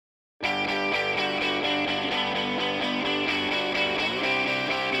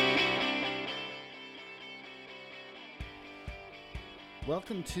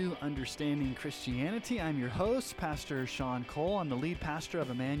Welcome to Understanding Christianity. I'm your host, Pastor Sean Cole. I'm the lead pastor of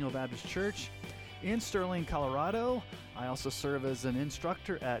Emmanuel Baptist Church in Sterling, Colorado. I also serve as an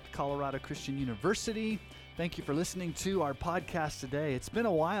instructor at Colorado Christian University. Thank you for listening to our podcast today. It's been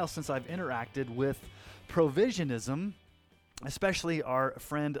a while since I've interacted with provisionism, especially our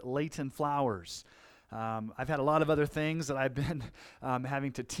friend Leighton Flowers. I've had a lot of other things that I've been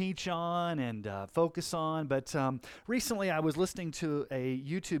having to teach on and focus on, but recently I was listening to a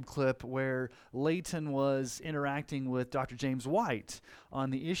YouTube clip where Leighton was interacting with Dr. James White on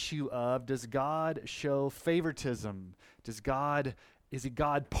the issue of, does God show favoritism? Is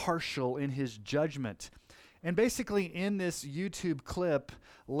God partial in his judgment? And basically in this YouTube clip,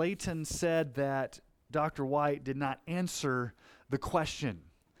 Leighton said that Dr. White did not answer the question,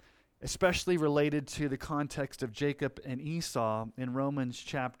 especially related to the context of Jacob and Esau in Romans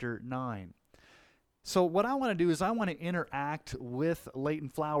chapter 9. So what I want to do is I want to interact with Leighton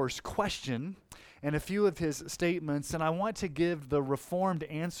Flowers' question and a few of his statements, and I want to give the reformed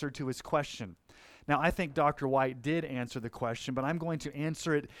answer to his question. Now, I think Dr. White did answer the question, but I'm going to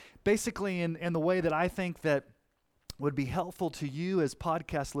answer it basically in the way that I think that would be helpful to you as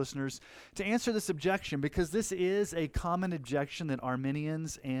podcast listeners to answer this objection, because this is a common objection that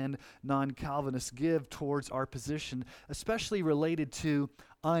Arminians and non-Calvinists give towards our position, especially related to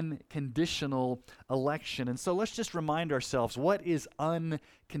unconditional election. And so let's just remind ourselves, what is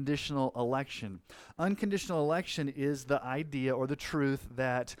unconditional election? Unconditional election is the idea or the truth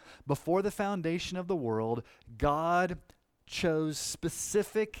that before the foundation of the world, God chose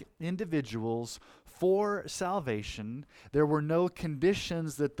specific individuals for salvation. There were no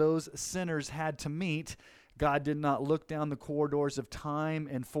conditions that those sinners had to meet. God did not look down the corridors of time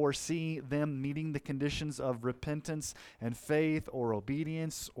and foresee them meeting the conditions of repentance and faith or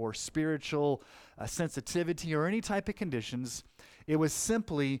obedience or spiritual sensitivity or any type of conditions. It was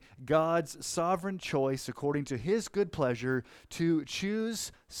simply God's sovereign choice, according to his good pleasure, to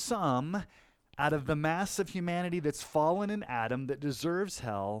choose some out of the mass of humanity that's fallen in Adam, that deserves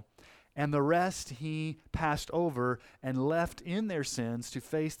hell, and the rest he passed over and left in their sins to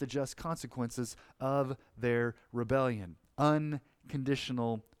face the just consequences of their rebellion.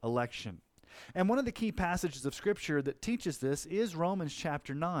 Unconditional election. And one of the key passages of Scripture that teaches this is Romans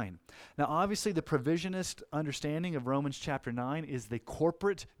chapter 9. Now, obviously, the provisionist understanding of Romans chapter 9 is the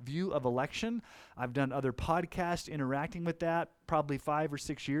corporate view of election. I've done other podcasts interacting with that probably 5 or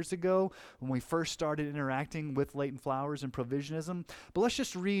 6 years ago when we first started interacting with Leighton Flowers and provisionism. But let's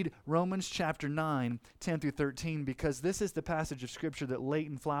just read Romans chapter 9, 10 through 13, because this is the passage of Scripture that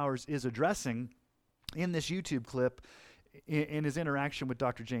Leighton Flowers is addressing in this YouTube clip in his interaction with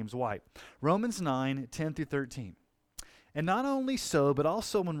Dr. James White. Romans 9, 10 through 13. And not only so, but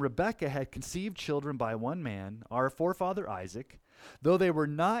also when Rebekah had conceived children by one man, our forefather Isaac, though they were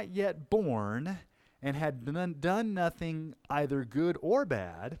not yet born and had done nothing either good or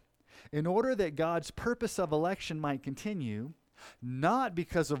bad, in order that God's purpose of election might continue, not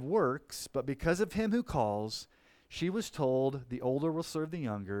because of works, but because of him who calls, she was told, the older will serve the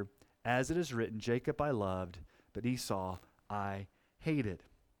younger, as it is written, Jacob I loved, but Esau I hated.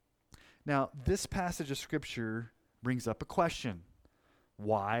 Now, this passage of Scripture brings up a question.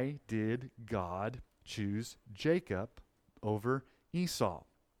 Why did God choose Jacob over Esau?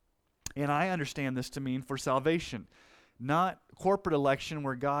 And I understand this to mean for salvation, not corporate election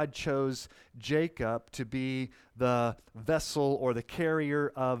where God chose Jacob to be the vessel or the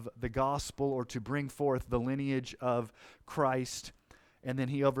carrier of the gospel or to bring forth the lineage of Christ, and then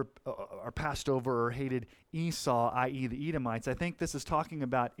he passed over or hated Esau, i.e. the Edomites. I think this is talking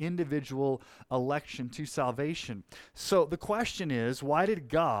about individual election to salvation. So the question is, why did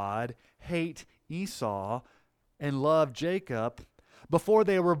God hate Esau and love Jacob before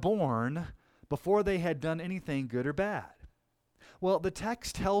they were born, before they had done anything good or bad? Well, the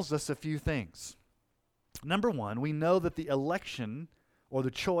text tells us a few things. Number one, we know that the election or the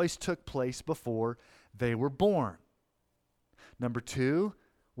choice took place before they were born. Number two,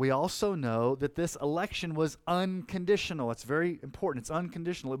 we also know that this election was unconditional. It's very important. It's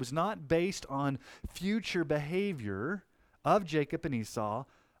unconditional. It was not based on future behavior of Jacob and Esau,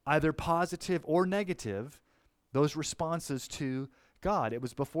 either positive or negative, those responses to God. It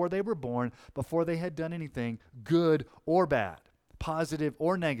was before they were born, before they had done anything good or bad, positive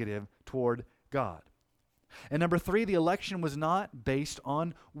or negative toward God. And number three, the election was not based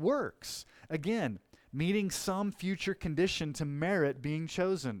on works. Again, meeting some future condition to merit being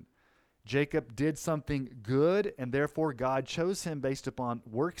chosen. Jacob did something good, and therefore God chose him based upon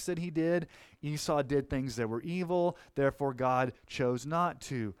works that he did. Esau did things that were evil, therefore God chose not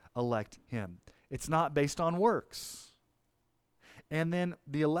to elect him. It's not based on works. And then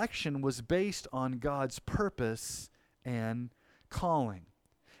the election was based on God's purpose and calling.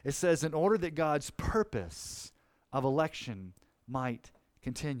 It says, in order that God's purpose of election might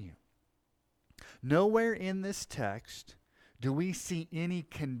continue. Nowhere in this text do we see any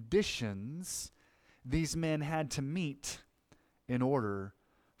conditions these men had to meet in order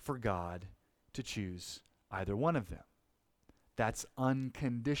for God to choose either one of them. That's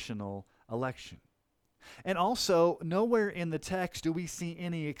unconditional election. And also, nowhere in the text do we see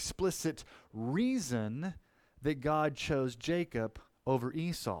any explicit reason that God chose Jacob over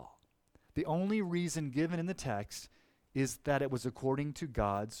Esau. The only reason given in the text is that it was according to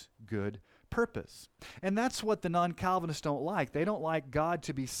God's good purpose. And that's what the non-Calvinists don't like. They don't like God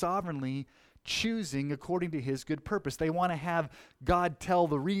to be sovereignly choosing according to his good purpose. They want to have God tell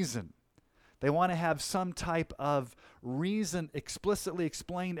the reason. They want to have some type of reason explicitly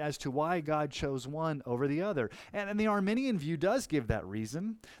explained as to why God chose one over the other. And the Arminian view does give that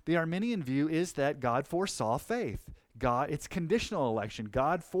reason. The Arminian view is that God foresaw faith. It's conditional election.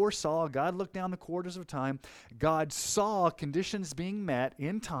 God foresaw, God looked down the quarters of time. God saw conditions being met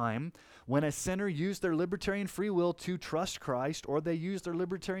in time when a sinner used their libertarian free will to trust Christ, or they used their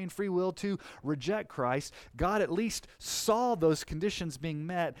libertarian free will to reject Christ. God at least saw those conditions being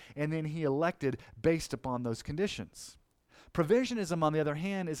met, and then he elected based upon those conditions. Provisionism, on the other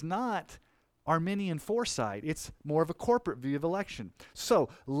hand, is not Arminian foresight. It's more of a corporate view of election. So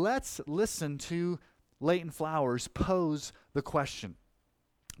let's listen to Leighton Flowers pose the question.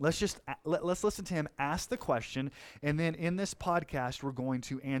 Let's listen to him ask the question, and then in this podcast, we're going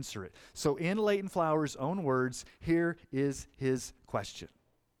to answer it. So in Leighton Flowers' own words, here is his question.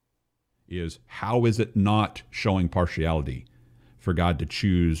 How is it not showing partiality for God to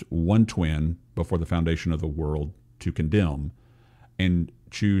choose one twin before the foundation of the world to condemn and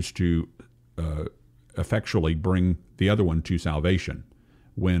choose to effectually bring the other one to salvation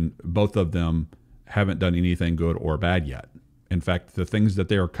when both of them haven't done anything good or bad yet? In fact, the things that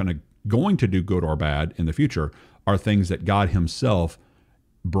they are kind of going to do good or bad in the future are things that God himself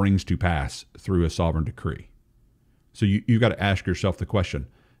brings to pass through a sovereign decree. So you've got to ask yourself the question,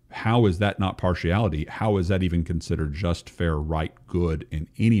 how is that not partiality? How is that even considered just, fair, right, good in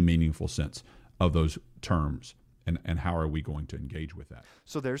any meaningful sense of those terms? And how are we going to engage with that?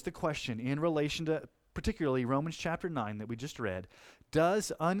 So there's the question in relation to particularly Romans chapter 9 that we just read.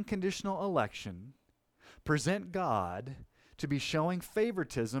 Does unconditional election present God to be showing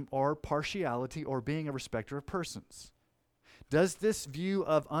favoritism or partiality or being a respecter of persons? Does this view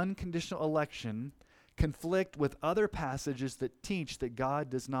of unconditional election conflict with other passages that teach that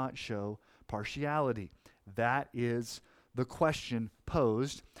God does not show partiality? That is the question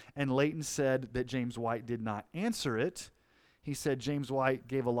posed. And Leighton said that James White did not answer it. He said James White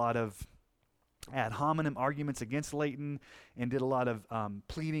gave a lot of ad hominem arguments against Leighton and did a lot of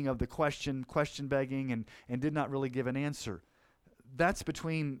pleading of the question begging, and did not really give an answer. That's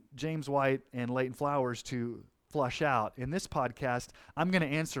between James White and Leighton Flowers to flush out. In this podcast, I'm going to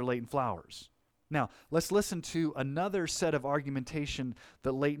answer Leighton Flowers. Now, let's listen to another set of argumentation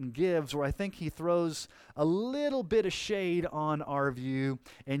that Leighton gives, where I think he throws a little bit of shade on our view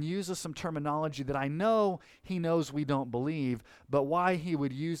and uses some terminology that I know he knows we don't believe, but why he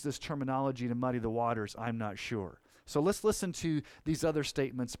would use this terminology to muddy the waters, I'm not sure. So let's listen to these other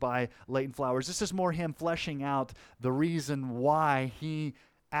statements by Leighton Flowers. This is more him fleshing out the reason why he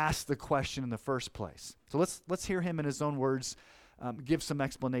asked the question in the first place. So let's hear him in his own words give some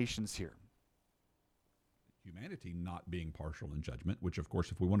explanations here. Humanity not being partial in judgment, which of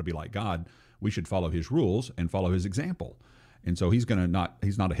course, if we want to be like God, we should follow his rules and follow his example. And so he's not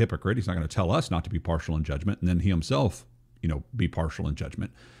a hypocrite. He's not going to tell us not to be partial in judgment, and then he himself, be partial in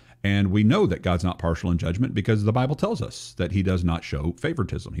judgment. And we know that God's not partial in judgment because the Bible tells us that he does not show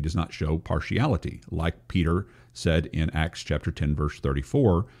favoritism. He does not show partiality, like Peter said in Acts chapter 10, verse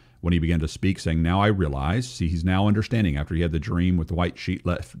 34, when he began to speak, saying, "Now I realize," see, he's now understanding after he had the dream with the white sheet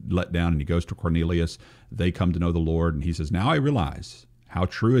let down, and he goes to Cornelius, they come to know the Lord, and he says, "Now I realize how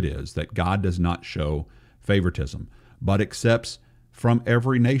true it is that God does not show favoritism, but accepts from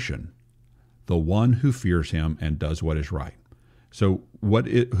every nation the one who fears him and does what is right." So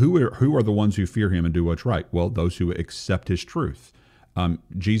who are the ones who fear him and do what's right? Well, those who accept his truth.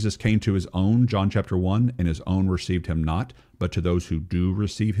 Jesus came to his own, John chapter 1, and his own received him not, but to those who do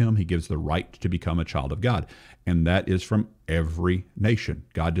receive him, he gives the right to become a child of God. And that is from every nation.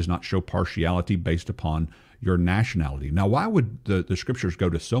 God does not show partiality based upon your nationality. Now, why would the scriptures go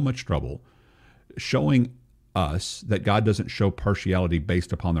to so much trouble showing us that God doesn't show partiality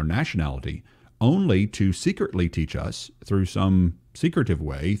based upon their nationality, only to secretly teach us through some secretive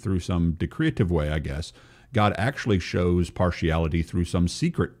way, through some decretive way, I guess, God actually shows partiality through some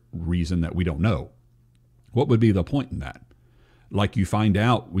secret reason that we don't know. What would be the point in that? Like you find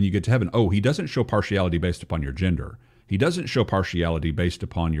out when you get to heaven, oh, he doesn't show partiality based upon your gender. He doesn't show partiality based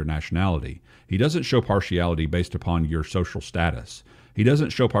upon your nationality. He doesn't show partiality based upon your social status. He doesn't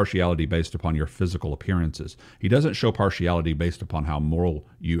show partiality based upon your physical appearances. He doesn't show partiality based upon how moral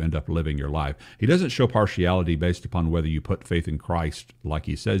you end up living your life. He doesn't show partiality based upon whether you put faith in Christ like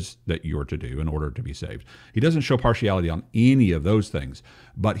he says that you're to do in order to be saved. He doesn't show partiality on any of those things,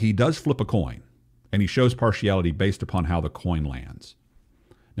 but he does flip a coin, and he shows partiality based upon how the coin lands.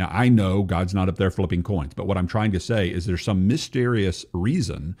 Now, I know God's not up there flipping coins, but what I'm trying to say is there's some mysterious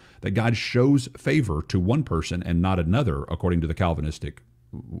reason that God shows favor to one person and not another, according to the Calvinistic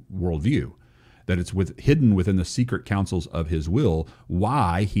worldview, that it's hidden within the secret counsels of his will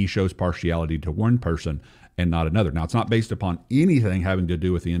why he shows partiality to one person and not another. Now, it's not based upon anything having to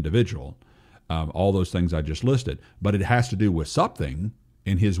do with the individual, all those things I just listed, but it has to do with something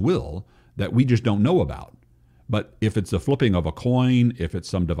in his will that we just don't know about. But if it's the flipping of a coin, if it's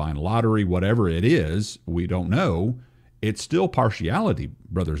some divine lottery, whatever it is, we don't know, it's still partiality,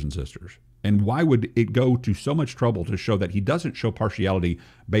 brothers and sisters. And why would it go to so much trouble to show that he doesn't show partiality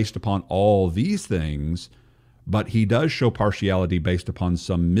based upon all these things, but he does show partiality based upon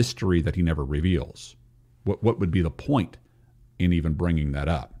some mystery that he never reveals? What would be the point in even bringing that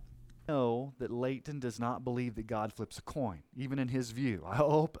up? Know that Leighton does not believe that God flips a coin, even in his view. I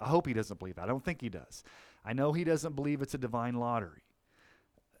hope he doesn't believe that. I don't think he does. I know he doesn't believe it's a divine lottery,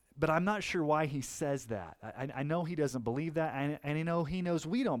 but I'm not sure why he says that. I know he doesn't believe that, and I know he knows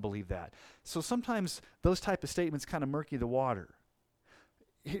we don't believe that. So sometimes those type of statements kind of murky the water.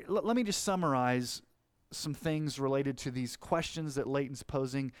 Here, let me just summarize some things related to these questions that Leighton's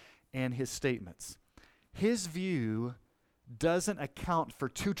posing and his statements. His view doesn't account for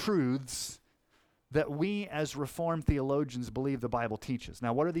two truths that we as Reformed theologians believe the Bible teaches.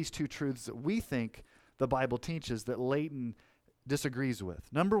 Now, what are these two truths that we think the Bible teaches that Leighton disagrees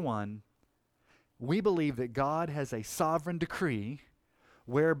with? Number one, we believe that God has a sovereign decree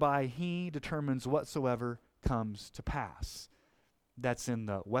whereby he determines whatsoever comes to pass. That's in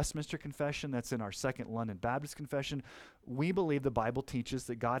the Westminster Confession. That's in our Second London Baptist Confession. We believe the Bible teaches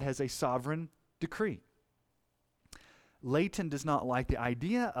that God has a sovereign decree. Leighton does not like the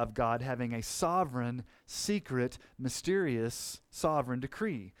idea of God having a sovereign, secret, mysterious, sovereign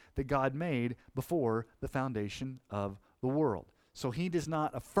decree that God made before the foundation of the world. So he does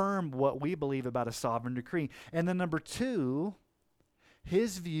not affirm what we believe about a sovereign decree. And then number two,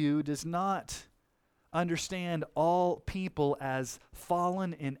 his view does not understand all people as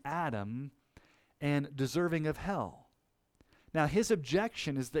fallen in Adam and deserving of hell. Now, his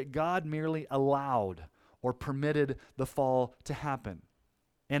objection is that God merely allowed or permitted the fall to happen,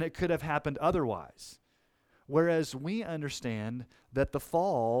 and it could have happened otherwise. Whereas we understand that the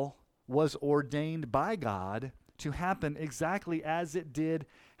fall was ordained by God to happen exactly as it did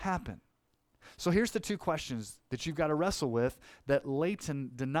happen. So here's the two questions that you've got to wrestle with that Leighton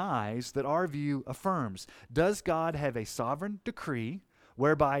denies that our view affirms. Does God have a sovereign decree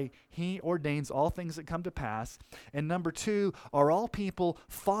whereby he ordains all things that come to pass? And number two, are all people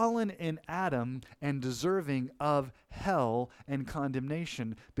fallen in Adam and deserving of hell and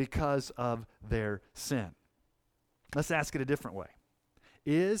condemnation because of their sin? Let's ask it a different way.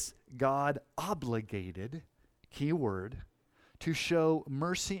 Is God obligated, key word, to show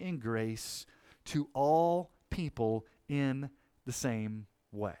mercy and grace to all people in the same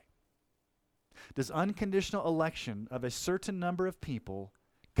way? Does unconditional election of a certain number of people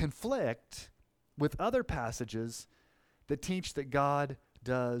conflict with other passages that teach that God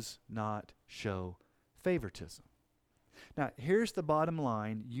does not show favoritism? Now, here's the bottom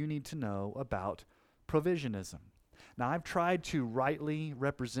line you need to know about provisionism. Now, I've tried to rightly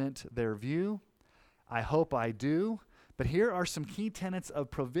represent their view. I hope I do. But here are some key tenets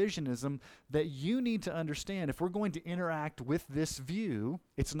of provisionism that you need to understand if we're going to interact with this view.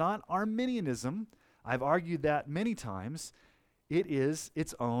 It's not Arminianism. I've argued that many times. It is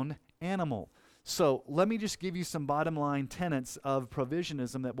its own animal. So let me just give you some bottom line tenets of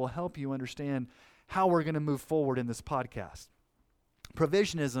provisionism that will help you understand how we're going to move forward in this podcast.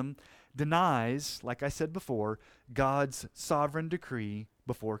 Provisionism denies, like I said before, God's sovereign decree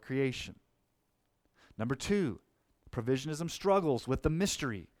before creation. Number two, provisionism struggles with the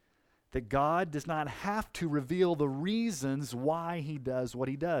mystery that God does not have to reveal the reasons why he does what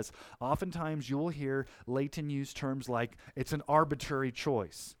he does. Oftentimes you will hear Leighton use terms like it's an arbitrary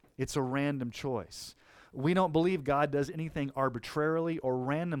choice. It's a random choice. We don't believe God does anything arbitrarily or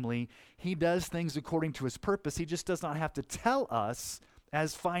randomly. He does things according to his purpose. He just does not have to tell us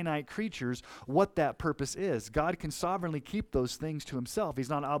as finite creatures what that purpose is. God can sovereignly keep those things to himself. He's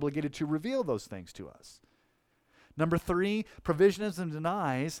not obligated to reveal those things to us. Number 3, provisionism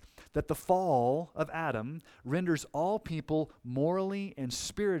denies that the fall of Adam renders all people morally and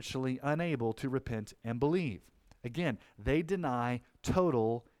spiritually unable to repent and believe. Again, they deny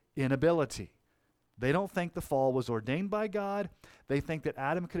total inability. They don't think the fall was ordained by God. They think that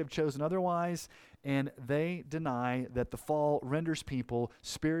Adam could have chosen otherwise, and they deny that the fall renders people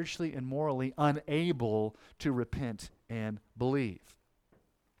spiritually and morally unable to repent and believe,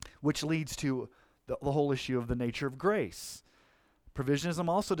 which leads to the whole issue of the nature of grace. Provisionism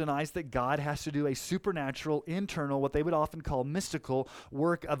also denies that God has to do a supernatural, internal, what they would often call mystical,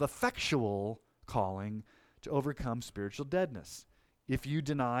 work of effectual calling to overcome spiritual deadness. If you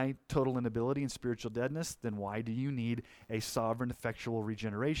deny total inability and spiritual deadness, then why do you need a sovereign, effectual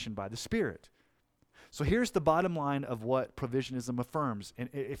regeneration by the Spirit? So here's the bottom line of what provisionism affirms. And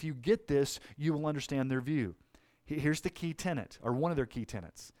if you get this, you will understand their view. Here's the key tenet, or one of their key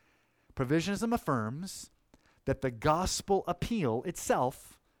tenets. Provisionism affirms that the gospel appeal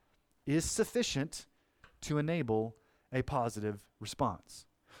itself is sufficient to enable a positive response.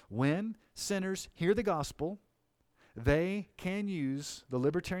 When sinners hear the gospel, they can use the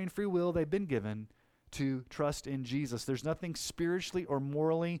libertarian free will they've been given to trust in Jesus. There's nothing spiritually or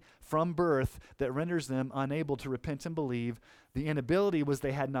morally from birth that renders them unable to repent and believe. The inability was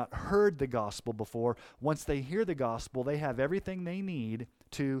they had not heard the gospel before. Once they hear the gospel, they have everything they need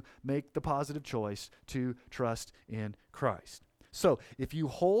to make the positive choice to trust in Christ. So if you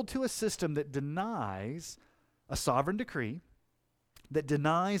hold to a system that denies a sovereign decree, that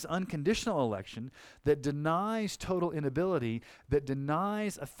denies unconditional election, that denies total inability, that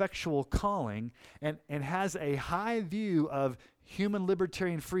denies effectual calling, and has a high view of human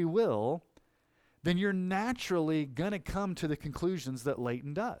libertarian free will, then you're naturally going to come to the conclusions that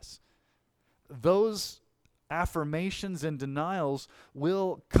Leighton does. Those affirmations and denials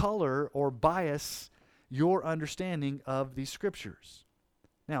will color or bias your understanding of these scriptures.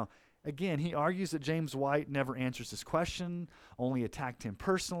 Now, again, he argues that James White never answers this question, only attacked him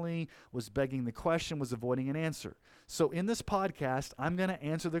personally, was begging the question, was avoiding an answer. So in this podcast, I'm going to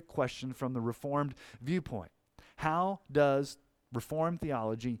answer the question from the Reformed viewpoint. How does Reformed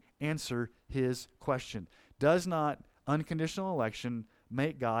theology answer his question? Does not unconditional election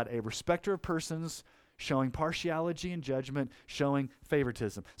make God a respecter of persons, showing partiality and judgment, showing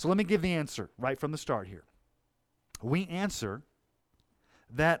favoritism? So let me give the answer right from the start here. We answer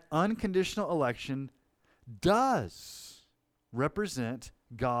that unconditional election does represent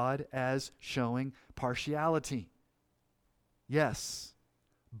God as showing partiality. Yes,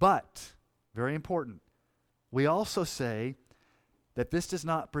 but, very important, we also say that this does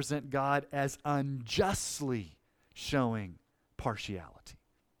not present God as unjustly showing partiality.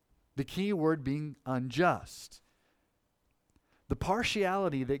 The key word being unjust. The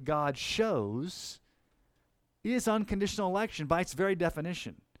partiality that God shows is unconditional election by its very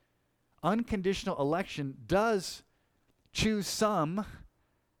definition. Unconditional election does choose some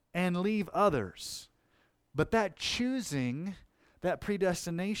and leave others. But that choosing, that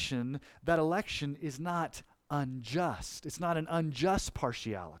predestination, that election is not unjust. It's not an unjust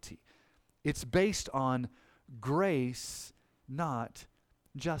partiality. It's based on grace, not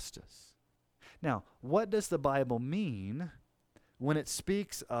justice. Now, what does the Bible mean when it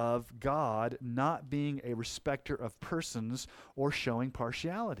speaks of God not being a respecter of persons or showing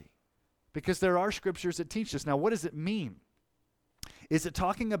partiality? Because there are scriptures that teach this. Now, what does it mean? Is it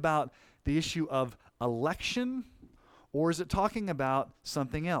talking about the issue of election, or is it talking about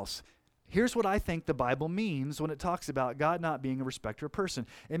something else? Here's what I think the Bible means when it talks about God not being a respecter of person.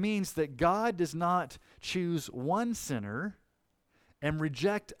 It means that God does not choose one sinner and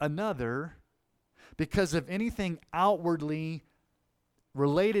reject another because of anything outwardly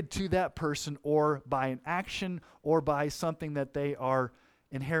related to that person, or by an action, or by something that they are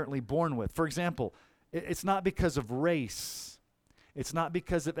inherently born with. For example, it's not because of race. It's not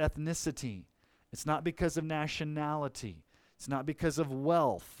because of ethnicity. It's not because of nationality. It's not because of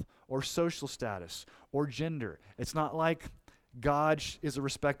wealth or social status or gender. It's not like God is a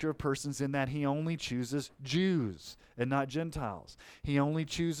respecter of persons in that he only chooses Jews and not Gentiles. He only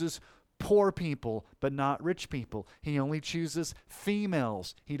chooses poor people, but not rich people. He only chooses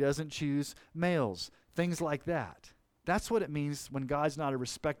females. He doesn't choose males. Things like that. That's what it means when God's not a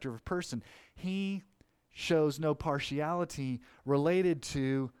respecter of a person. He shows no partiality related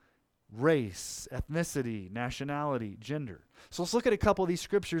to race, ethnicity, nationality, gender. So let's look at a couple of these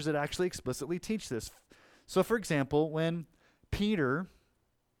scriptures that actually explicitly teach this. So for example, when Peter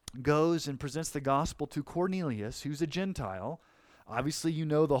goes and presents the gospel to Cornelius, who's a Gentile, Obviously, you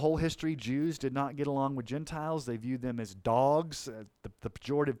know the whole history. Jews did not get along with Gentiles. They viewed them as dogs, the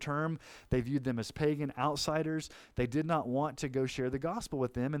pejorative term. They viewed them as pagan outsiders. They did not want to go share the gospel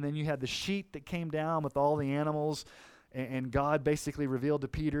with them. And then you had the sheet that came down with all the animals, and God basically revealed to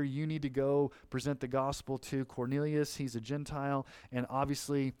Peter, you need to go present the gospel to Cornelius. He's a Gentile, and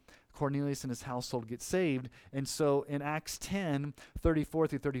obviously Cornelius and his household get saved. And so in Acts 10, 34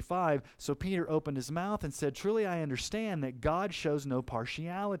 through 35, so Peter opened his mouth and said, truly I understand that God shows no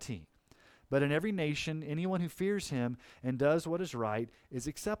partiality, but in every nation, anyone who fears him and does what is right is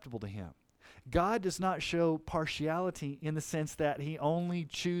acceptable to him. God does not show partiality in the sense that he only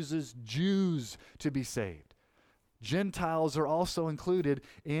chooses Jews to be saved. Gentiles are also included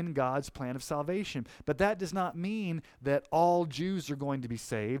in God's plan of salvation. But that does not mean that all Jews are going to be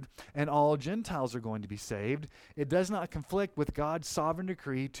saved and all Gentiles are going to be saved. It does not conflict with God's sovereign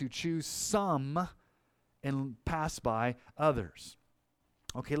decree to choose some and pass by others.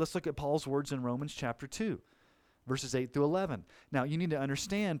 Okay, let's look at Paul's words in Romans chapter 2. Verses 8 through 11. Now, you need to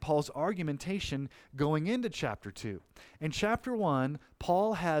understand Paul's argumentation going into chapter 2. In chapter 1,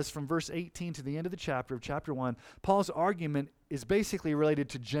 Paul has, from verse 18 to the end of the chapter of chapter 1, Paul's argument is basically related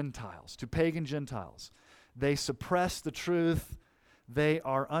to Gentiles, to pagan Gentiles. They suppress the truth. They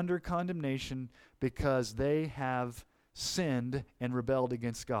are under condemnation because they have sinned and rebelled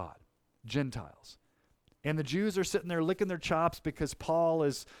against God. Gentiles. And the Jews are sitting there licking their chops because Paul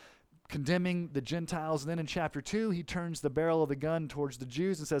is condemning the Gentiles. And then in chapter 2, he turns the barrel of the gun towards the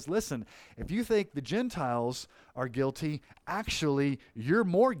Jews and says, listen, if you think the Gentiles are guilty, actually you're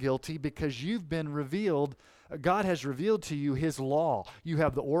more guilty because you've been revealed. God has revealed to you his law. You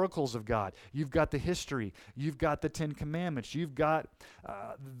have the oracles of God. You've got the history. You've got the Ten Commandments. You've got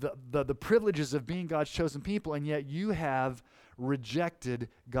the privileges of being God's chosen people, and yet you have rejected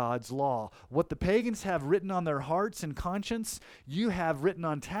God's law. What the pagans have written on their hearts and conscience, you have written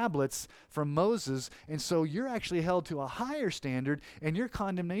on tablets from Moses, and so you're actually held to a higher standard, and your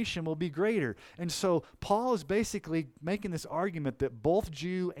condemnation will be greater. And so Paul is basically making this argument that both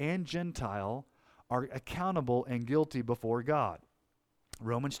Jew and Gentile are accountable and guilty before God.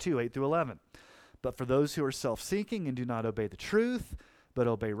 Romans 2, 8 through 11. But for those who are self-seeking and do not obey the truth, but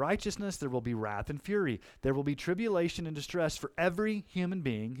obey righteousness, there will be wrath and fury. There will be tribulation and distress for every human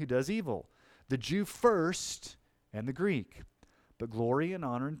being who does evil, the Jew first and the Greek. But glory and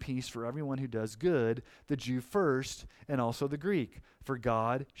honor and peace for everyone who does good, the Jew first and also the Greek. For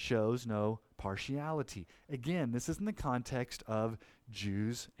God shows no partiality. Again, this is in the context of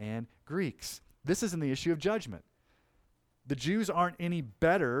Jews and Greeks. This is in the issue of judgment. The Jews aren't any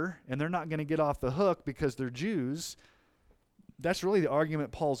better, and they're not going to get off the hook because they're Jews. That's really the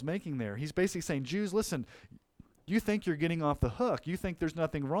argument Paul's making there. He's basically saying, Jews, listen, you think you're getting off the hook. You think there's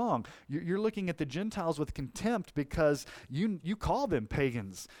nothing wrong. You're looking at the Gentiles with contempt because you call them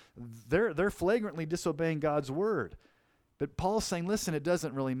pagans. They're flagrantly disobeying God's word. But Paul's saying, listen, it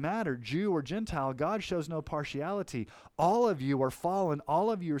doesn't really matter. Jew or Gentile, God shows no partiality. All of you are fallen.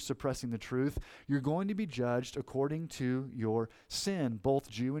 All of you are suppressing the truth. You're going to be judged according to your sin, both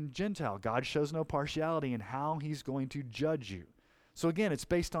Jew and Gentile. God shows no partiality in how he's going to judge you. So again, it's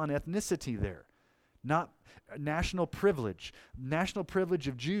based on ethnicity there, not national privilege. National privilege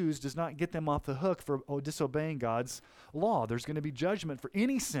of Jews does not get them off the hook for disobeying God's law. There's going to be judgment for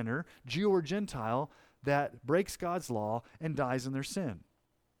any sinner, Jew or Gentile, that breaks God's law and dies in their sin.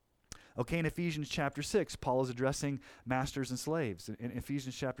 Okay, in Ephesians chapter 6, Paul is addressing masters and slaves. In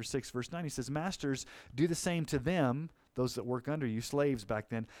Ephesians chapter 6, verse 9, he says, masters, do the same to them, those that work under you, slaves back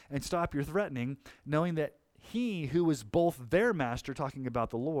then, and stop your threatening, knowing that he who is both their master, talking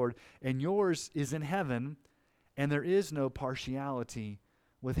about the Lord, and yours is in heaven, and there is no partiality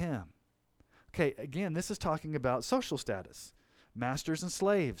with him. Okay, again, this is talking about social status. Masters and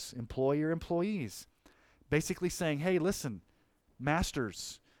slaves, employer, employees. Basically saying, hey, listen,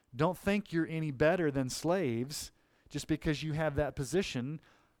 masters, don't think you're any better than slaves just because you have that position.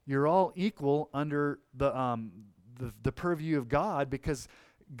 You're all equal under the purview of God because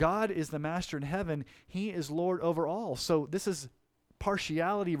God is the master in heaven. He is Lord over all. So this is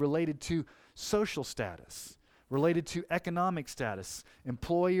partiality related to social status, related to economic status,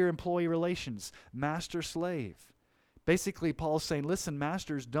 employer-employee relations, master-slave. Basically, Paul's saying, listen,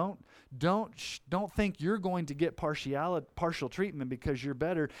 masters, don't think you're going to get partial treatment because you're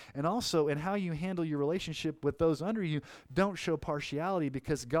better. And also, in how you handle your relationship with those under you, don't show partiality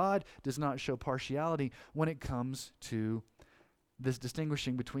because God does not show partiality when it comes to this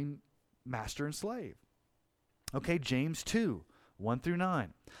distinguishing between master and slave. Okay, James 2, 1 through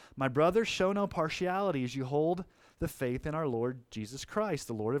 9. My brothers, show no partiality as you hold the faith in our Lord Jesus Christ,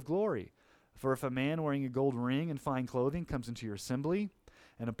 the Lord of glory. For if a man wearing a gold ring and fine clothing comes into your assembly,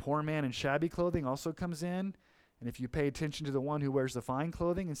 and a poor man in shabby clothing also comes in, and if you pay attention to the one who wears the fine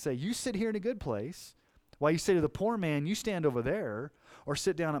clothing and say, you sit here in a good place, while you say to the poor man, you stand over there, or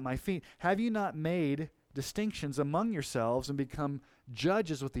sit down at my feet, have you not made distinctions among yourselves and become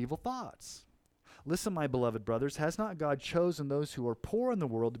judges with evil thoughts? Listen, my beloved brothers, has not God chosen those who are poor in the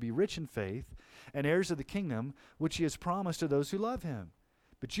world to be rich in faith and heirs of the kingdom, which he has promised to those who love him?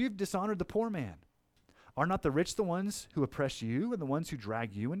 But you've dishonored the poor man. Are not the rich the ones who oppress you and the ones who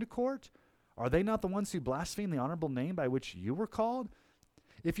drag you into court? Are they not the ones who blaspheme the honorable name by which you were called?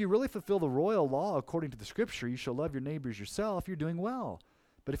 If you really fulfill the royal law according to the scripture, you shall love your neighbors yourself, you're doing well.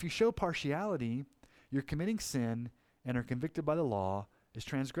 But if you show partiality, you're committing sin and are convicted by the law as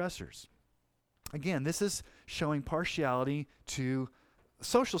transgressors. Again, this is showing partiality to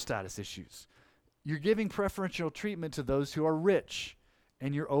social status issues. You're giving preferential treatment to those who are rich,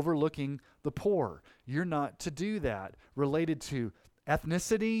 and you're overlooking the poor. You're not to do that. Related to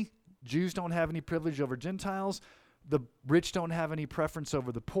ethnicity, Jews don't have any privilege over Gentiles. The rich don't have any preference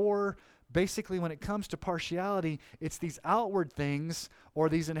over the poor. Basically, when it comes to partiality, it's these outward things or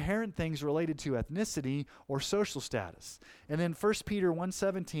these inherent things related to ethnicity or social status. And then 1 Peter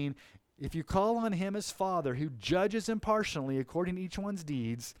 1:17, if you call on him as Father who judges impartially according to each one's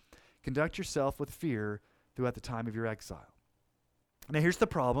deeds, conduct yourself with fear throughout the time of your exile. Now here's the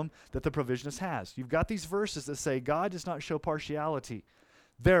problem that the provisionist has. You've got these verses that say God does not show partiality.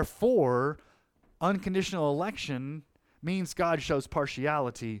 Therefore, unconditional election means God shows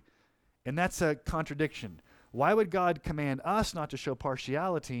partiality, and that's a contradiction. Why would God command us not to show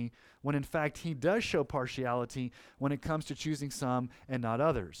partiality when in fact he does show partiality when it comes to choosing some and not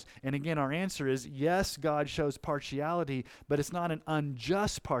others? And again, our answer is yes, God shows partiality, but it's not an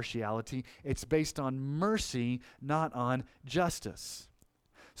unjust partiality. It's based on mercy, not on justice.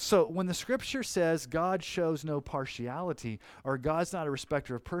 So when the scripture says God shows no partiality or God's not a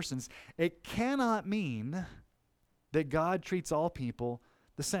respecter of persons, it cannot mean that God treats all people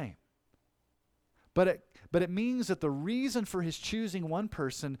the same. But it means that the reason for his choosing one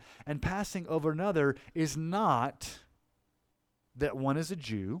person and passing over another is not that one is a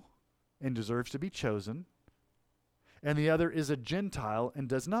Jew and deserves to be chosen, and the other is a Gentile and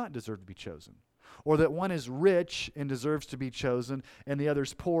does not deserve to be chosen. Or that one is rich and deserves to be chosen, and the other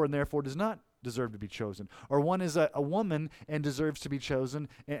is poor and therefore does not deserve to be chosen. Or one is a woman and deserves to be chosen,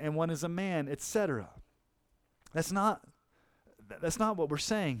 and one is a man, etc. That's not what we're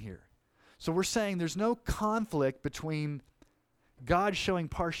saying here. So we're saying there's no conflict between God showing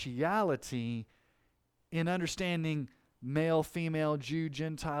partiality in understanding male, female, Jew,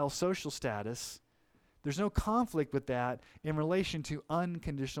 Gentile social status. There's no conflict with that in relation to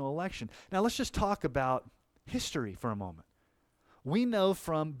unconditional election. Now let's just talk about history for a moment. We know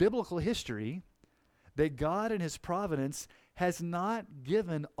from biblical history that God in his providence has not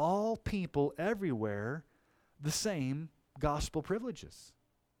given all people everywhere the same gospel privileges.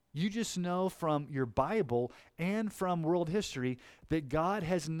 You just know from your Bible and from world history that God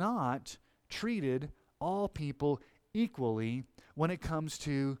has not treated all people equally when it comes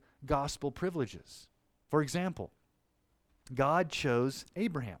to gospel privileges. For example, God chose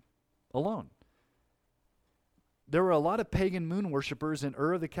Abraham alone. There were a lot of pagan moon worshipers in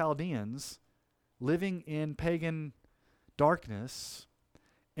Ur of the Chaldeans living in pagan darkness,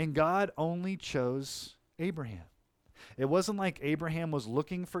 and God only chose Abraham. It wasn't like Abraham was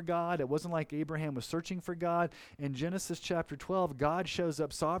looking for God. It wasn't like Abraham was searching for God. In Genesis chapter 12, God shows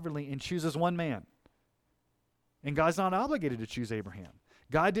up sovereignly and chooses one man. And God's not obligated to choose Abraham.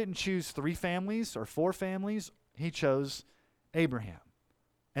 God didn't choose 3 families or 4 families. He chose Abraham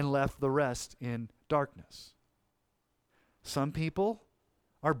and left the rest in darkness. Some people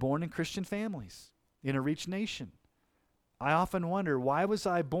are born in Christian families in a rich nation. I often wonder, why was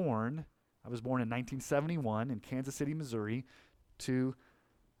I born? I was born in 1971 in Kansas City, Missouri, to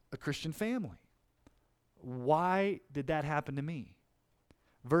a Christian family. Why did that happen to me?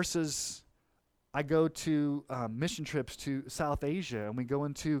 Versus I go to mission trips to South Asia, and we go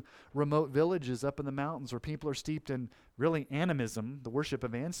into remote villages up in the mountains where people are steeped in really animism, the worship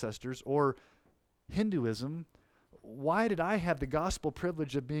of ancestors, or Hinduism. Why did I have the gospel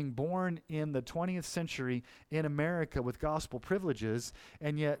privilege of being born in the 20th century in America with gospel privileges,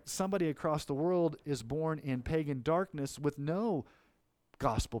 and yet somebody across the world is born in pagan darkness with no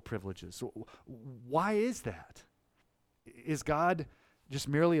gospel privileges? Why is that? Is God just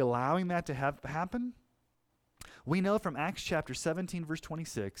merely allowing that to happen? We know from Acts chapter 17, verse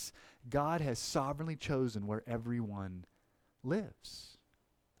 26, God has sovereignly chosen where everyone lives.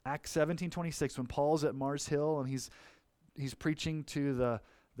 Acts 17:26, when Paul's at Mars Hill and he's preaching to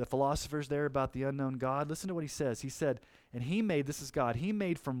the philosophers there about the unknown God. Listen to what he says. He said, and he made, this is God, he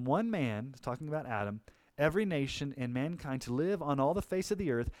made from one man, talking about Adam, every nation and mankind to live on all the face of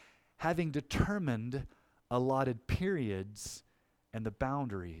the earth, having determined allotted periods and the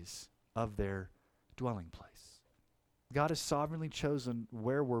boundaries of their dwelling place. God has sovereignly chosen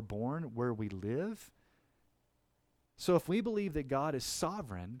where we're born, where we live. So if we believe that God is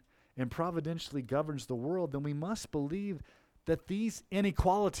sovereign and providentially governs the world, then we must believe that these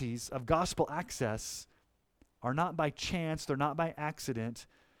inequalities of gospel access are not by chance, they're not by accident,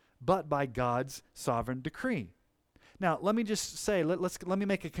 but by God's sovereign decree. Now, let me just say, let me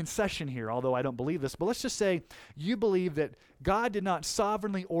make a concession here, although I don't believe this, but let's just say you believe that God did not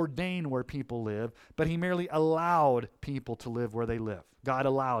sovereignly ordain where people live, but he merely allowed people to live where they live. God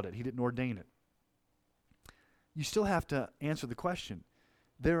allowed it. He didn't ordain it. You still have to answer the question.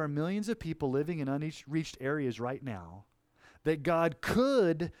 There are millions of people living in unreached areas right now that God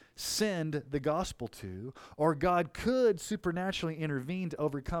could send the gospel to, or God could supernaturally intervene to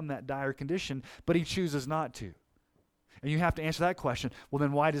overcome that dire condition, but he chooses not to. And you have to answer that question. Well,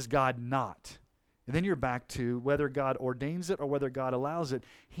 then why does God not? And then you're back to whether God ordains it or whether God allows it.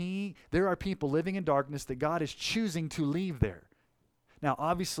 There are people living in darkness that God is choosing to leave there. Now,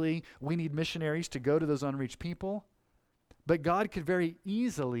 obviously, we need missionaries to go to those unreached people, but God could very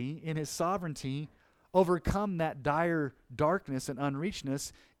easily, in his sovereignty, overcome that dire darkness and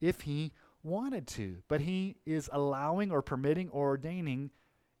unreachedness if he wanted to. But he is allowing or permitting or ordaining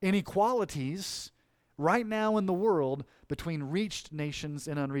inequalities right now in the world between reached nations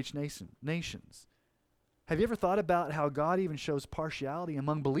and unreached nations. Have you ever thought about how God even shows partiality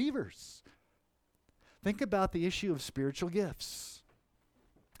among believers? Think about the issue of spiritual gifts.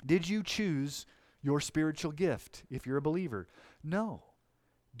 Did you choose your spiritual gift if you're a believer? No.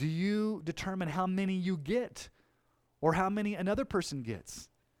 Do you determine how many you get or how many another person gets?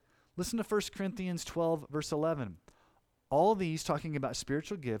 Listen to 1 Corinthians 12, verse 11. All these, talking about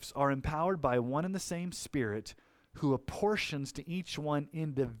spiritual gifts, are empowered by one and the same Spirit who apportions to each one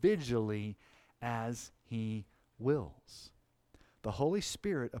individually as he wills. The Holy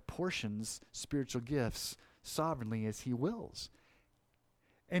Spirit apportions spiritual gifts sovereignly as he wills.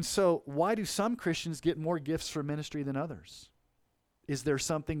 And so, why do some Christians get more gifts for ministry than others? Is there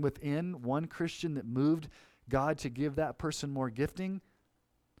something within one Christian that moved God to give that person more gifting?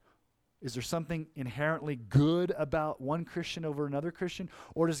 Is there something inherently good about one Christian over another Christian?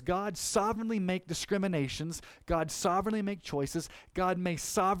 Or does God sovereignly make discriminations? God sovereignly make choices? God may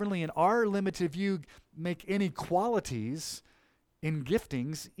sovereignly, in our limited view, make inequalities in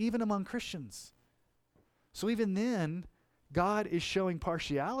giftings, even among Christians. So even then, God is showing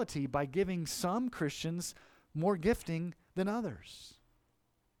partiality by giving some Christians more gifting than others.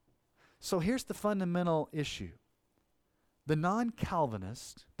 So here's the fundamental issue. The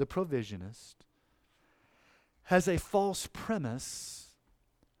non-Calvinist, the provisionist, has a false premise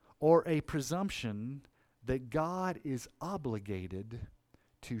or a presumption that God is obligated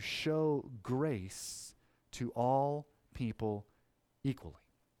to show grace to all people equally.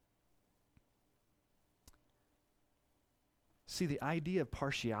 See, the idea of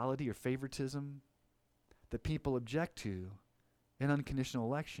partiality or favoritism that people object to in unconditional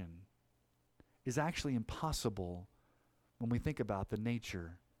election is actually impossible when we think about the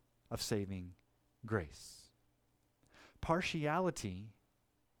nature of saving grace. Partiality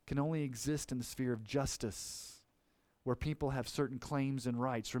can only exist in the sphere of justice, where people have certain claims and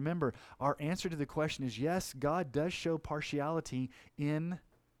rights. Remember, our answer to the question is yes, God does show partiality in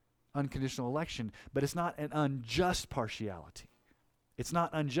unconditional election, but it's not an unjust partiality. It's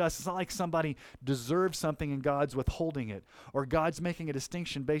not unjust. It's not like somebody deserves something and God's withholding it, or God's making a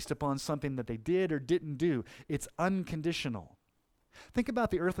distinction based upon something that they did or didn't do. It's unconditional. Think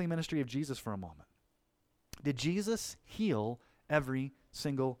about the earthly ministry of Jesus for a moment. Did Jesus heal every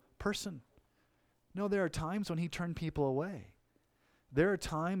single person? No, there are times when he turned people away. There are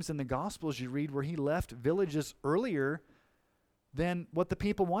times in the Gospels you read where he left villages earlier than what the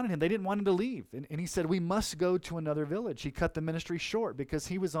people wanted him. They didn't want him to leave. And he said, we must go to another village. He cut the ministry short because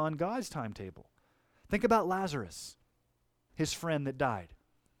he was on God's timetable. Think about Lazarus, his friend that died.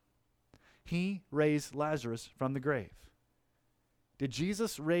 He raised Lazarus from the grave. Did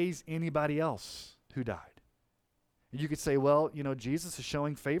Jesus raise anybody else who died? You could say, well, Jesus is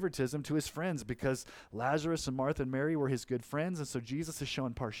showing favoritism to his friends because Lazarus and Martha and Mary were his good friends, and so Jesus is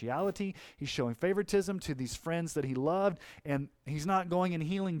showing partiality. He's showing favoritism to these friends that he loved, and he's not going and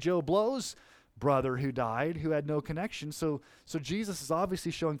healing Joe Blow's brother who died, who had no connection. So Jesus is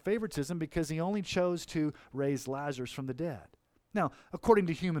obviously showing favoritism because he only chose to raise Lazarus from the dead. Now, according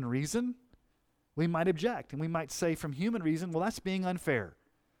to human reason, we might object, and we might say from human reason, well, that's being unfair.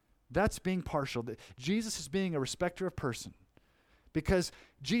 That's being partial. Jesus is being a respecter of person because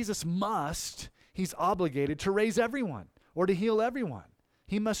Jesus he's obligated to raise everyone or to heal everyone.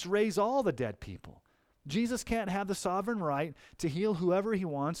 He must raise all the dead people. Jesus can't have the sovereign right to heal whoever he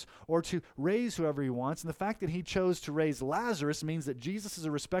wants or to raise whoever he wants. And the fact that he chose to raise Lazarus means that Jesus is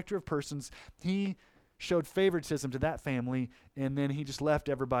a respecter of persons. He showed favoritism to that family, and then he just left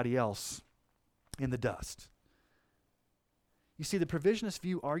everybody else in the dust. You see, the provisionist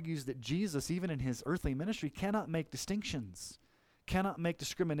view argues that Jesus, even in his earthly ministry, cannot make distinctions, cannot make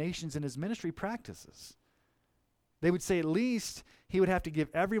discriminations in his ministry practices. They would say at least he would have to give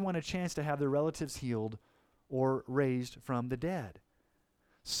everyone a chance to have their relatives healed or raised from the dead.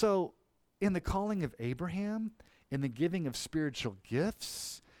 So, in the calling of Abraham, in the giving of spiritual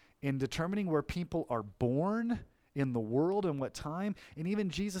gifts, in determining where people are born in the world and what time, and even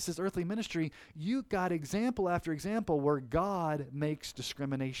Jesus' earthly ministry, you got example after example where God makes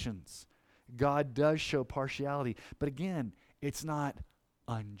discriminations. God does show partiality. But again, it's not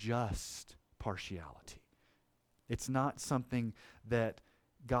unjust partiality. It's not something that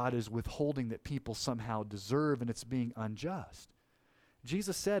God is withholding that people somehow deserve and it's being unjust.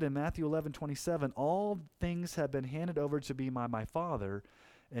 Jesus said in Matthew 11:27, all things have been handed over to me by my Father,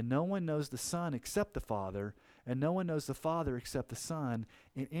 and no one knows the Son except the Father, and no one knows the Father except the Son,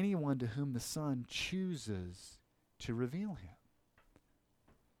 and anyone to whom the Son chooses to reveal him.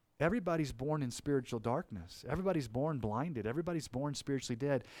 Everybody's born in spiritual darkness. Everybody's born blinded. Everybody's born spiritually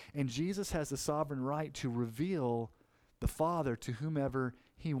dead. And Jesus has the sovereign right to reveal the Father to whomever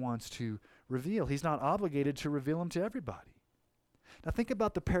he wants to reveal. He's not obligated to reveal him to everybody. Now think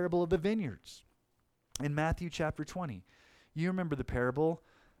about the parable of the vineyards in Matthew chapter 20. You remember the parable.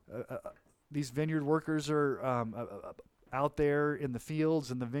 These vineyard workers are out there in the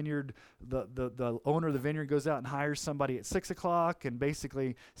fields, and the vineyard, the owner of the vineyard goes out and hires somebody at 6 o'clock and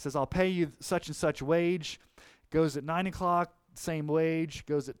basically says, I'll pay you such and such wage. Goes at 9 o'clock, same wage.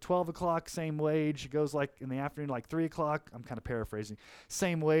 Goes at 12 o'clock, same wage. Goes like in the afternoon, like 3 o'clock. I'm kind of paraphrasing.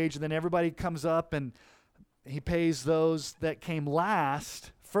 Same wage. And then everybody comes up and he pays those that came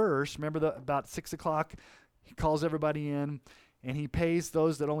last first. Remember about 6 o'clock, he calls everybody in and he pays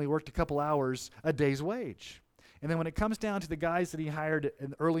those that only worked a couple hours a day's wage. And then when it comes down to the guys that he hired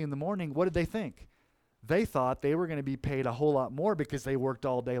early in the morning, what did they think? They thought they were going to be paid a whole lot more because they worked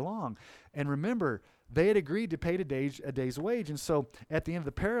all day long. And remember, they had agreed to pay a day's wage. And so at the end of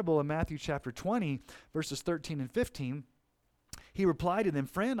the parable in Matthew chapter 20, verses 13 and 15, he replied to them,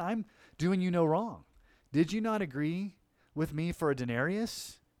 friend, I'm doing you no wrong. Did you not agree with me for a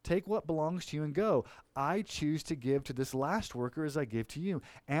denarius? Take what belongs to you and go. I choose to give to this last worker as I give to you.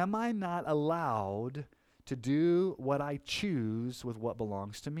 Am I not allowed to do what I choose with what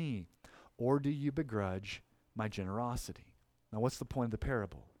belongs to me? Or do you begrudge my generosity? Now, what's the point of the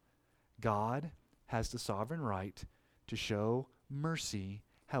parable? God has the sovereign right to show mercy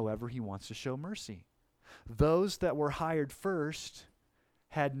however he wants to show mercy. Those that were hired first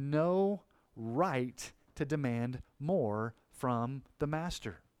had no right to demand more from the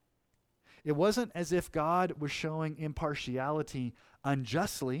master. It wasn't as if God was showing impartiality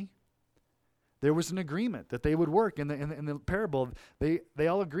unjustly. There was an agreement that they would work. In the parable, they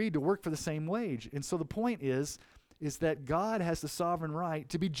all agreed to work for the same wage. And so the point is that God has the sovereign right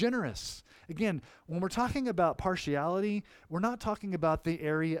to be generous. Again, when we're talking about partiality, we're not talking about the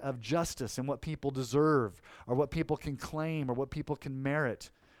area of justice and what people deserve or what people can claim or what people can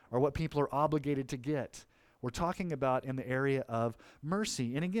merit or what people are obligated to get. We're talking about in the area of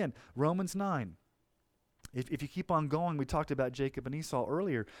mercy. And again, Romans 9. If you keep on going, we talked about Jacob and Esau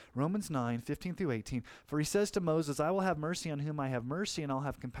earlier. Romans 9, 15 through 18. For he says to Moses, I will have mercy on whom I have mercy, and I'll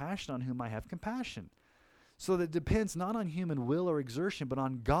have compassion on whom I have compassion. So that it depends not on human will or exertion, but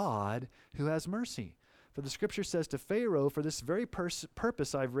on God who has mercy. For the scripture says to Pharaoh, for this very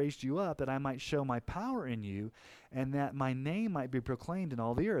purpose I've raised you up, that I might show my power in you, and that my name might be proclaimed in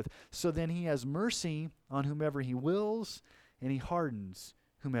all the earth. So then he has mercy on whomever he wills, and he hardens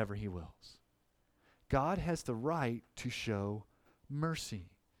whomever he wills. God has the right to show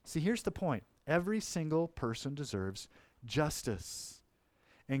mercy. See, here's the point. Every single person deserves justice.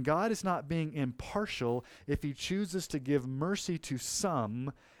 And God is not being impartial if he chooses to give mercy to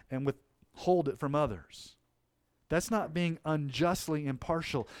some and withhold it from others. That's not being unjustly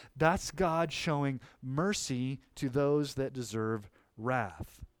impartial. That's God showing mercy to those that deserve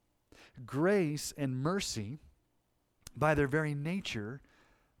wrath. Grace and mercy, by their very nature,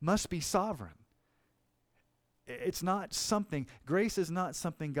 must be sovereign. It's not something, grace is not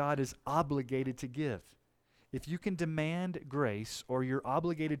something God is obligated to give. if you can demand grace, or you're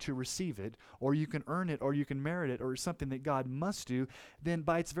obligated to receive it, or you can earn it, or you can merit it, or something that God must do, then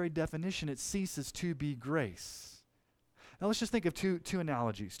by its very definition, it ceases to be grace. Now let's just think of two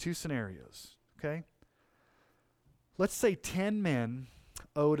analogies, two scenarios, okay? Let's say 10 men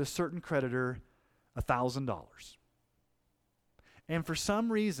owed a certain creditor $1,000. And for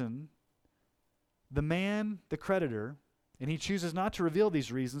some reason, the creditor, and he chooses not to reveal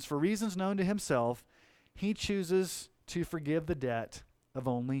these reasons, for reasons known to himself, he chooses to forgive the debt of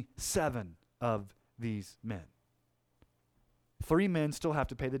only 7 of these men. 3 men still have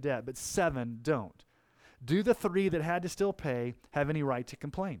to pay the debt, but 7 don't. Do the 3 that had to still pay have any right to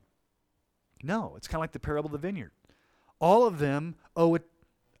complain? No. It's kind of like the parable of the vineyard. All of them owe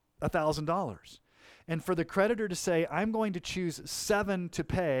 $1,000. And for the creditor to say, I'm going to choose 7 to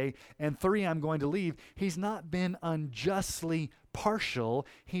pay and 3 I'm going to leave, he's not been unjustly partial.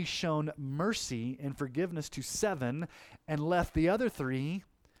 He's shown mercy and forgiveness to 7 and left the other 3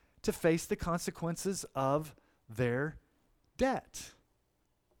 to face the consequences of their debt.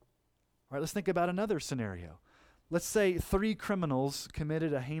 All right, let's think about another scenario. Let's say 3 criminals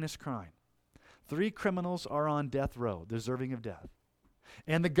committed a heinous crime. 3 criminals are on death row, deserving of death.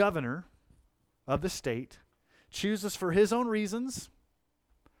 And the governor of the state chooses for his own reasons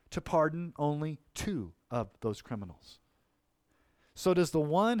to pardon only 2 of those criminals. So does the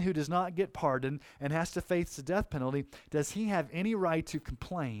one who does not get pardoned and has to face the death penalty, does he have any right to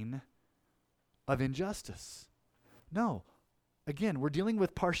complain of injustice? No. Again, we're dealing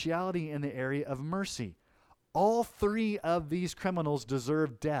with partiality in the area of mercy. All 3 of these criminals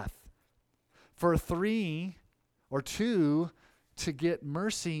deserve death. For 3 or 2 to get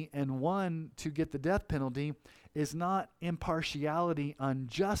mercy and 1 to get the death penalty is not impartiality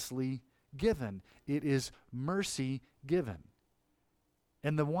unjustly given. It is mercy given.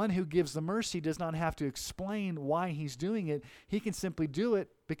 And the one who gives the mercy does not have to explain why he's doing it. He can simply do it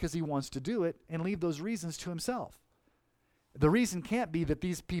because he wants to do it and leave those reasons to himself. The reason can't be that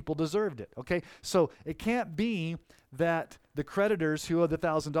these people deserved it, okay? So it can't be that the creditors who owed the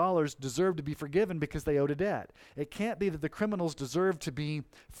 $1,000 deserve to be forgiven because they owed a debt. It can't be that the criminals deserve to be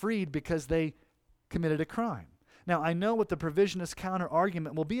freed because they committed a crime. Now, I know what the provisionist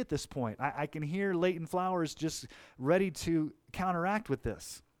counter-argument will be at this point. I can hear Leighton Flowers just ready to counteract with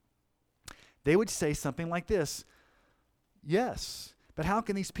this. They would say something like this: yes, but how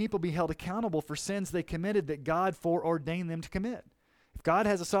can these people be held accountable for sins they committed that God foreordained them to commit? If God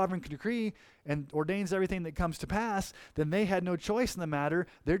has a sovereign decree and ordains everything that comes to pass, then they had no choice in the matter.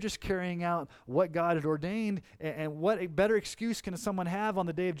 They're just carrying out what God had ordained. And what a better excuse can someone have on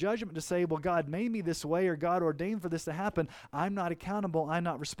the day of judgment to say, well, God made me this way, or God ordained for this to happen. I'm not accountable. I'm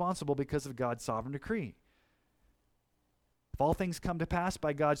not responsible because of God's sovereign decree. If all things come to pass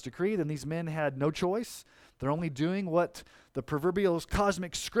by God's decree, then these men had no choice. They're only doing what the proverbial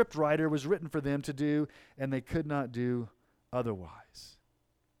cosmic script writer was written for them to do, and they could not do otherwise.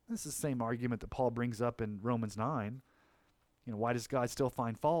 This is the same argument that Paul brings up in Romans 9. Why does God still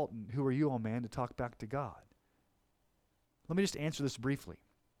find fault? And who are you, O man, to talk back to God? Let me just answer this briefly.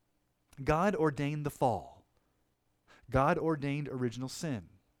 God ordained the fall. God ordained original sin.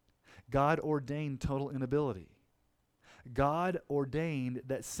 God ordained total inability. God ordained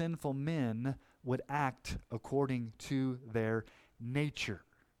that sinful men would act according to their nature.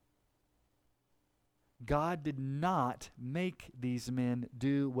 God did not make these men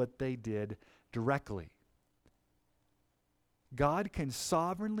do what they did directly. God can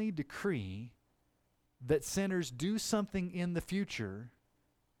sovereignly decree that sinners do something in the future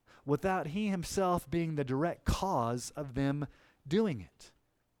without he himself being the direct cause of them doing it.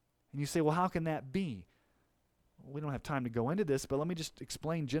 And you say, well, how can that be? We don't have time to go into this, but let me just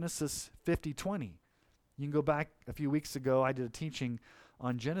explain Genesis 50:20. You can go back a few weeks ago. I did a teaching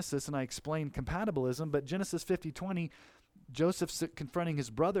on Genesis, and I explained compatibilism, but Genesis 50:20, Joseph's confronting his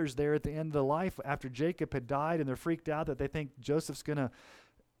brothers there at the end of the life after Jacob had died, and they're freaked out that they think Joseph's going to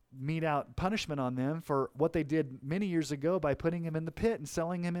mete out punishment on them for what they did many years ago by putting him in the pit and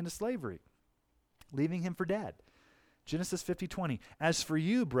selling him into slavery, leaving him for dead. Genesis 50:20, as for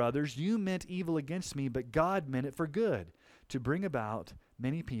you, brothers, you meant evil against me, but God meant it for good, to bring about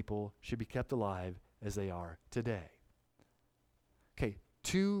many people should be kept alive as they are today. Okay,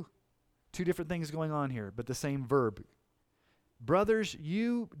 two different things going on here, but the same verb. Brothers,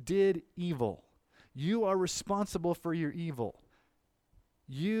 you did evil. You are responsible for your evil.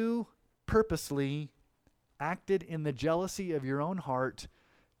 You purposely acted in the jealousy of your own heart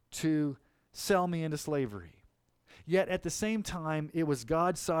to sell me into slavery. Yet at the same time, it was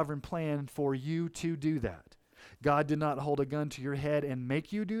God's sovereign plan for you to do that. God did not hold a gun to your head and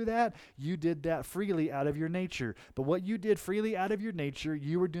make you do that. You did that freely out of your nature. But what you did freely out of your nature,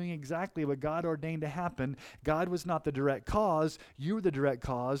 you were doing exactly what God ordained to happen. God was not the direct cause. You were the direct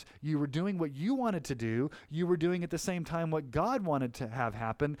cause. You were doing what you wanted to do. You were doing at the same time what God wanted to have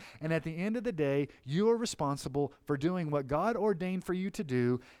happen. And at the end of the day, you are responsible for doing what God ordained for you to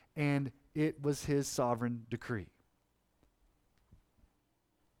do, and it was His sovereign decree.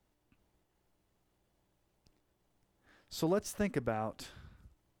 So let's think about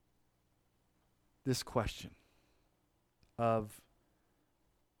this question of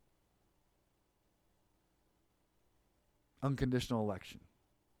unconditional election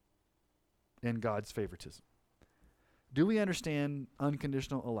and God's favoritism. Do we understand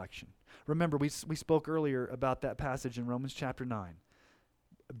unconditional election? Remember, we spoke earlier about that passage in Romans chapter 9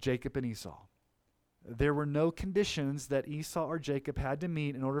 of Jacob and Esau. There were no conditions that Esau or Jacob had to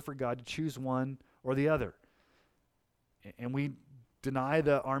meet in order for God to choose one or the other. And we deny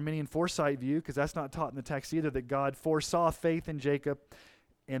the Arminian foresight view, because that's not taught in the text either, that God foresaw faith in Jacob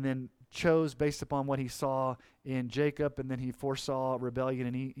and then chose based upon what He saw in Jacob, and then He foresaw rebellion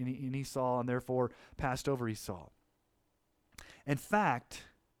in Esau and therefore passed over Esau. In fact,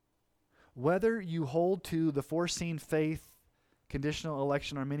 whether you hold to the foreseen faith conditional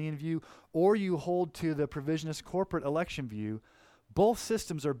election Arminian view or you hold to the provisionist corporate election view, both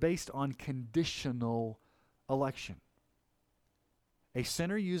systems are based on conditional election. A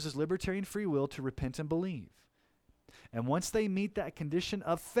sinner uses libertarian free will to repent and believe. And once they meet that condition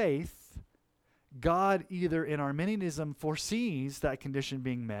of faith, God either in Arminianism foresees that condition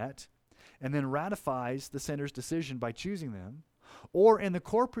being met and then ratifies the sinner's decision by choosing them, or in the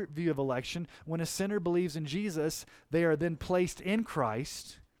corporate view of election, when a sinner believes in Jesus, they are then placed in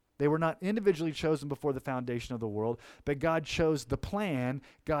Christ. They were not individually chosen before the foundation of the world, but God chose the plan.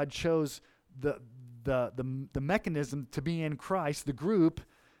 God chose the mechanism to be in Christ, the group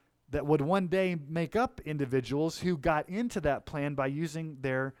that would one day make up individuals who got into that plan by using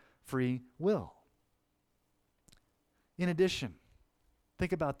their free will. In addition,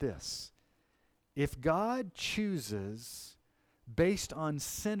 think about this. If God chooses based on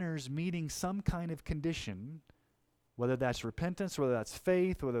sinners meeting some kind of condition, whether that's repentance, whether that's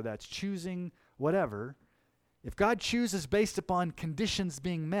faith, whether that's choosing, whatever, if God chooses based upon conditions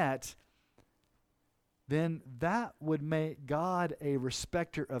being met, then that would make God a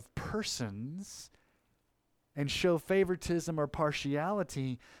respecter of persons and show favoritism or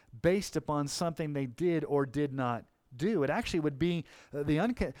partiality based upon something they did or did not do. It actually would be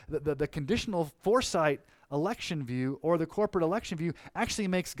the conditional foresight election view or the corporate election view actually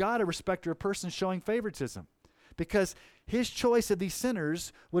makes God a respecter of persons showing favoritism, because His choice of these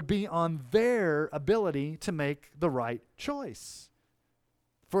sinners would be on their ability to make the right choice.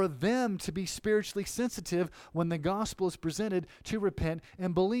 For them to be spiritually sensitive when the gospel is presented, to repent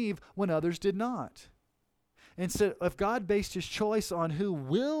and believe when others did not. And so if God based His choice on who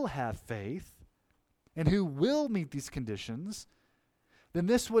will have faith and who will meet these conditions, then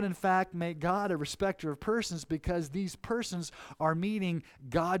this would in fact make God a respecter of persons, because these persons are meeting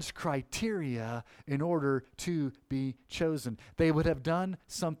God's criteria in order to be chosen. They would have done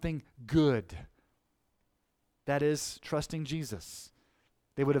something good. That is, trusting Jesus.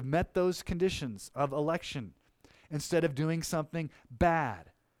 They would have met those conditions of election instead of doing something bad,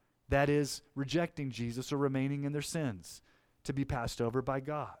 that is, rejecting Jesus or remaining in their sins to be passed over by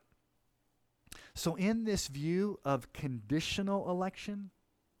God. So in this view of conditional election,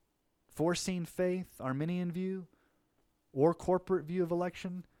 foreseen faith, Arminian view, or corporate view of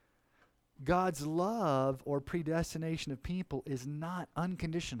election, God's love or predestination of people is not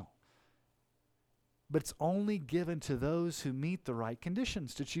unconditional, but it's only given to those who meet the right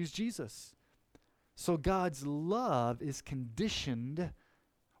conditions to choose Jesus. So God's love is conditioned,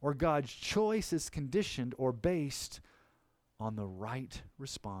 or God's choice is conditioned or based on the right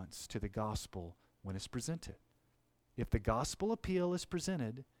response to the gospel when it's presented. If the gospel appeal is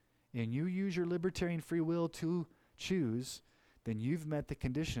presented and you use your libertarian free will to choose, then you've met the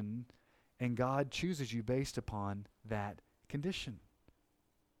condition and God chooses you based upon that condition.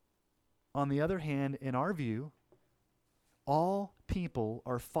 On the other hand, in our view, all people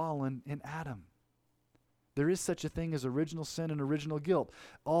are fallen in Adam. There is such a thing as original sin and original guilt.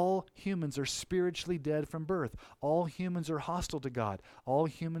 All humans are spiritually dead from birth. All humans are hostile to God. All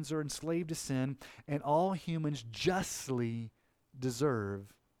humans are enslaved to sin, and all humans justly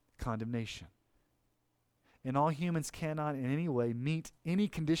deserve condemnation. And all humans cannot in any way meet any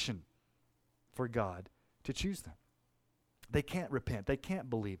condition for God to choose them. They can't repent. They can't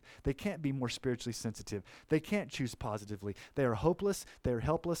believe. They can't be more spiritually sensitive. They can't choose positively. They are hopeless, they are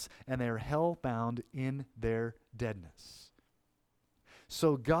helpless, and they are hell-bound in their deadness.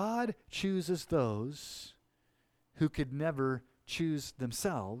 So God chooses those who could never choose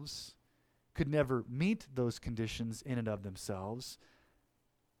themselves, could never meet those conditions in and of themselves.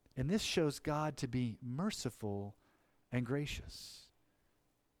 And this shows God to be merciful and gracious,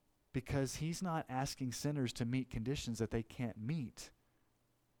 because he's not asking sinners to meet conditions that they can't meet.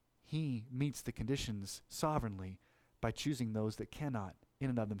 He meets the conditions sovereignly by choosing those that cannot, in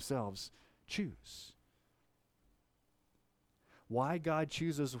and of themselves, choose. Why God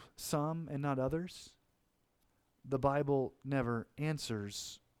chooses some and not others? The Bible never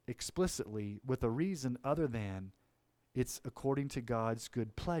answers explicitly with a reason other than it's according to God's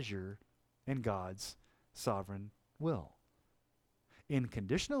good pleasure and God's sovereign will. In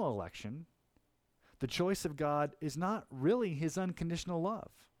conditional election, the choice of God is not really his unconditional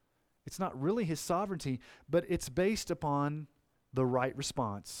love. It's not really his sovereignty, but it's based upon the right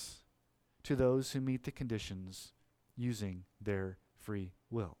response to those who meet the conditions using their free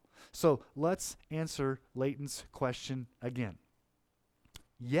will. So let's answer Leighton's question again.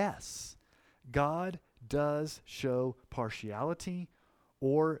 Yes, God does show partiality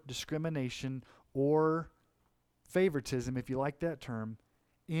or discrimination or favoritism, if you like that term,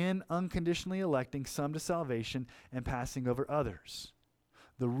 in unconditionally electing some to salvation and passing over others.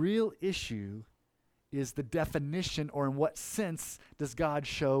 The real issue is the definition, or in what sense does God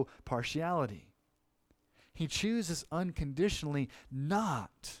show partiality. He chooses unconditionally,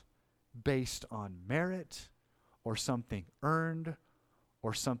 not based on merit or something earned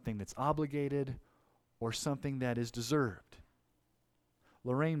or something that's obligated or something that is deserved.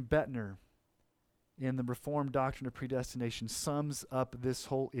 Lorraine Bettner, in the Reformed Doctrine of Predestination, sums up this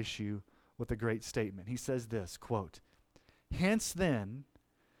whole issue with a great statement. He says this, quote, "Hence then,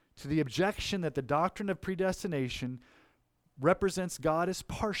 to the objection that the doctrine of predestination represents God as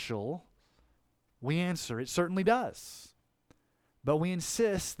partial, we answer, it certainly does. But we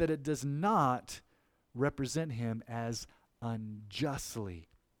insist that it does not represent him as unjustly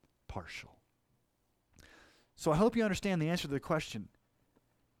partial." So I hope you understand the answer to the question.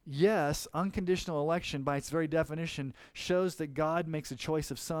 Yes, unconditional election by its very definition shows that God makes a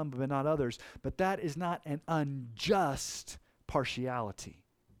choice of some but not others, but that is not an unjust partiality.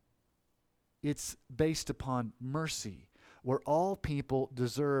 It's based upon mercy, where all people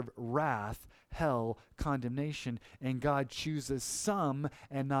deserve wrath, hell, condemnation, and God chooses some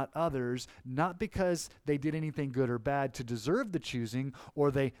and not others, not because they did anything good or bad to deserve the choosing,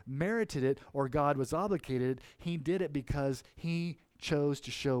 or they merited it, or God was obligated. He did it because he chose to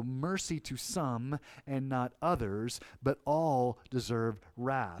show mercy to some and not others, but all deserve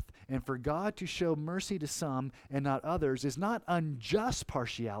wrath. And for God to show mercy to some and not others is not unjust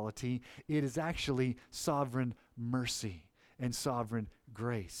partiality, it is actually sovereign mercy and sovereign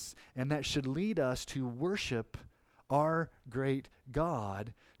grace. And that should lead us to worship our great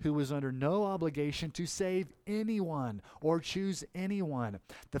God, who was under no obligation to save anyone or choose anyone.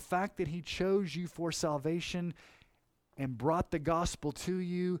 The fact that he chose you for salvation and brought the gospel to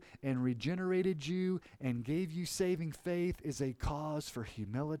you and regenerated you and gave you saving faith is a cause for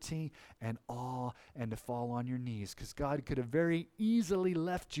humility and awe and to fall on your knees, because God could have very easily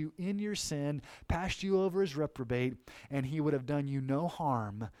left you in your sin, passed you over as reprobate, and he would have done you no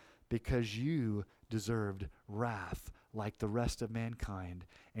harm, because you deserved wrath like the rest of mankind.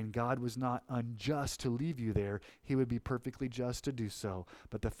 And God was not unjust to leave you there. He would be perfectly just to do so.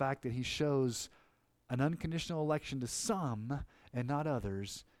 But the fact that he shows an unconditional election to some and not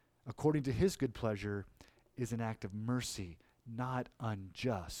others, according to his good pleasure, is an act of mercy, not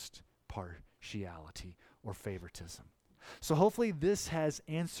unjust partiality or favoritism. So hopefully this has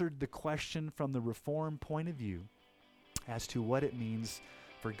answered the question from the Reformed point of view as to what it means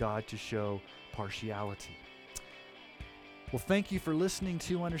for God to show partiality. Well, thank you for listening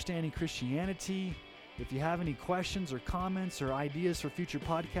to Understanding Christianity. If you have any questions or comments or ideas for future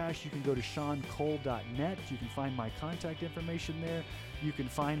podcasts, you can go to SeanCole.net. You can find my contact information there. You can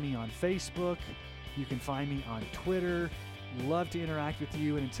find me on Facebook. You can find me on Twitter. Love to interact with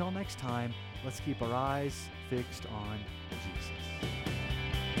you. And until next time, let's keep our eyes fixed on Jesus.